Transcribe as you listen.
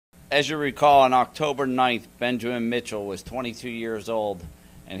As you recall, on October 9th, Benjamin Mitchell was 22 years old,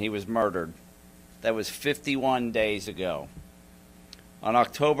 and he was murdered. That was 51 days ago. On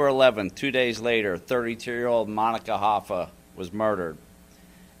October 11th, 2 days later, 32-year-old Monica Hoffa was murdered.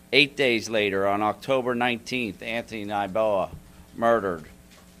 8 days later, on October 19th, Anthony Nyboa murdered.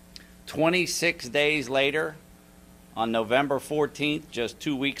 26 days later, on November 14th, just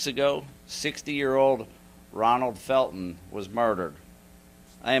 2 weeks ago, 60-year-old Ronald Felton was murdered.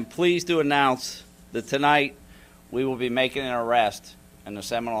 I am pleased to announce that tonight we will be making an arrest in the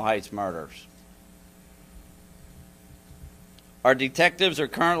Seminole Heights murders. Our detectives are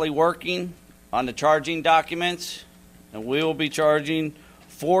currently working on the charging documents, and we will be charging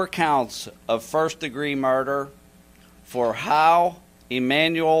 4 counts of first-degree murder for Howell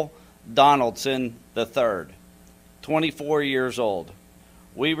Emanuel Donaldson III, 24 years old.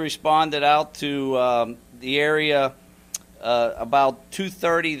 We responded out to the area about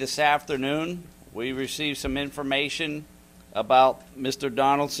 2:30 this afternoon. We received some information about Mr.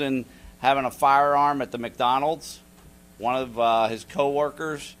 Donaldson having a firearm at the McDonald's. One of his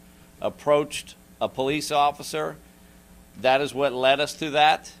co-workers approached a police officer. That is what led us to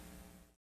that.